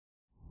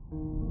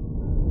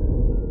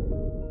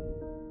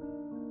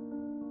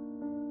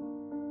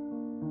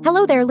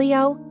Hello there,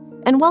 Leo,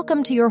 and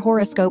welcome to your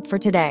horoscope for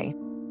today,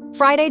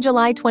 Friday,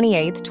 July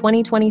 28th,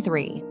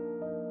 2023.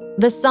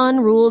 The sun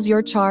rules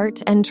your chart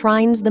and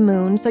trines the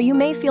moon, so you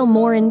may feel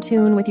more in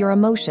tune with your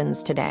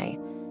emotions today.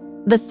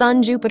 The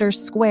Sun-Jupiter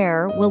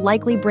square will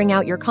likely bring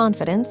out your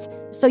confidence,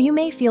 so you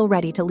may feel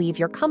ready to leave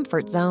your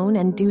comfort zone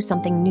and do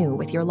something new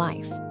with your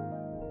life.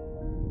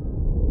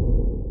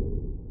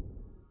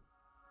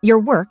 Your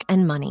work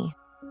and money.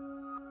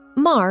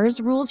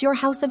 Mars rules your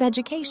house of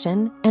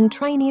education and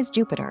trines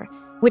Jupiter,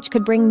 which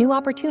could bring new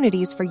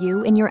opportunities for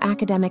you in your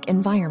academic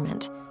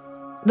environment.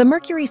 The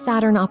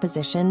Mercury-Saturn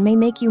opposition may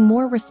make you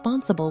more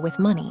responsible with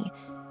money.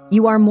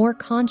 You are more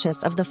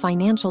conscious of the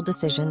financial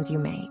decisions you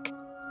make.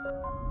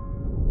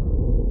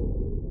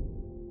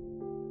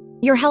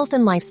 Your health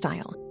and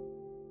lifestyle.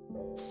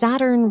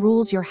 Saturn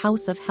rules your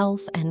house of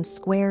health and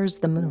squares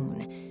the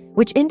moon,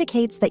 which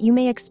indicates that you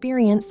may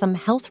experience some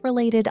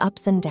health-related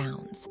ups and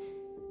downs.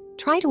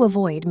 Try to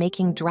avoid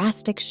making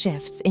drastic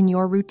shifts in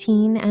your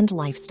routine and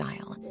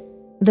lifestyle.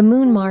 The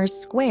Moon-Mars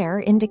square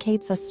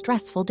indicates a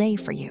stressful day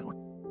for you.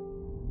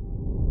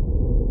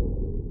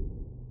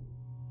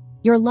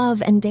 Your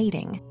love and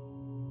dating.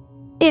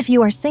 If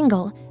you are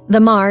single,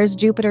 the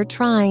Mars-Jupiter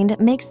trine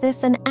makes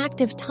this an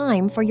active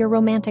time for your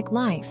romantic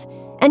life,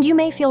 and you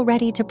may feel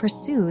ready to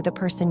pursue the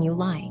person you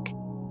like.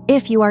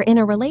 If you are in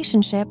a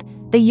relationship,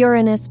 the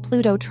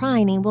Uranus-Pluto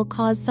trine will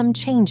cause some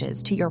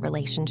changes to your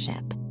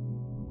relationship.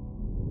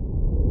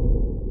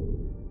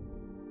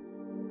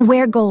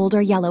 Wear gold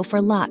or yellow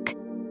for luck.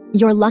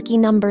 Your lucky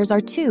numbers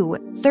are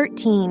 2,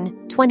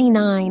 13,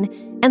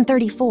 29, and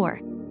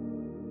 34.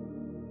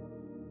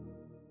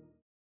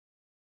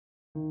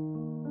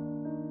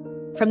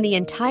 From the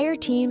entire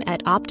team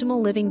at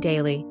Optimal Living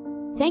Daily,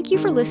 thank you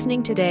for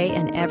listening today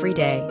and every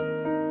day.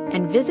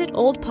 And visit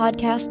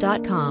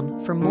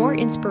oldpodcast.com for more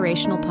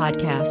inspirational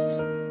podcasts.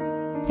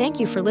 Thank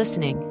you for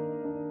listening.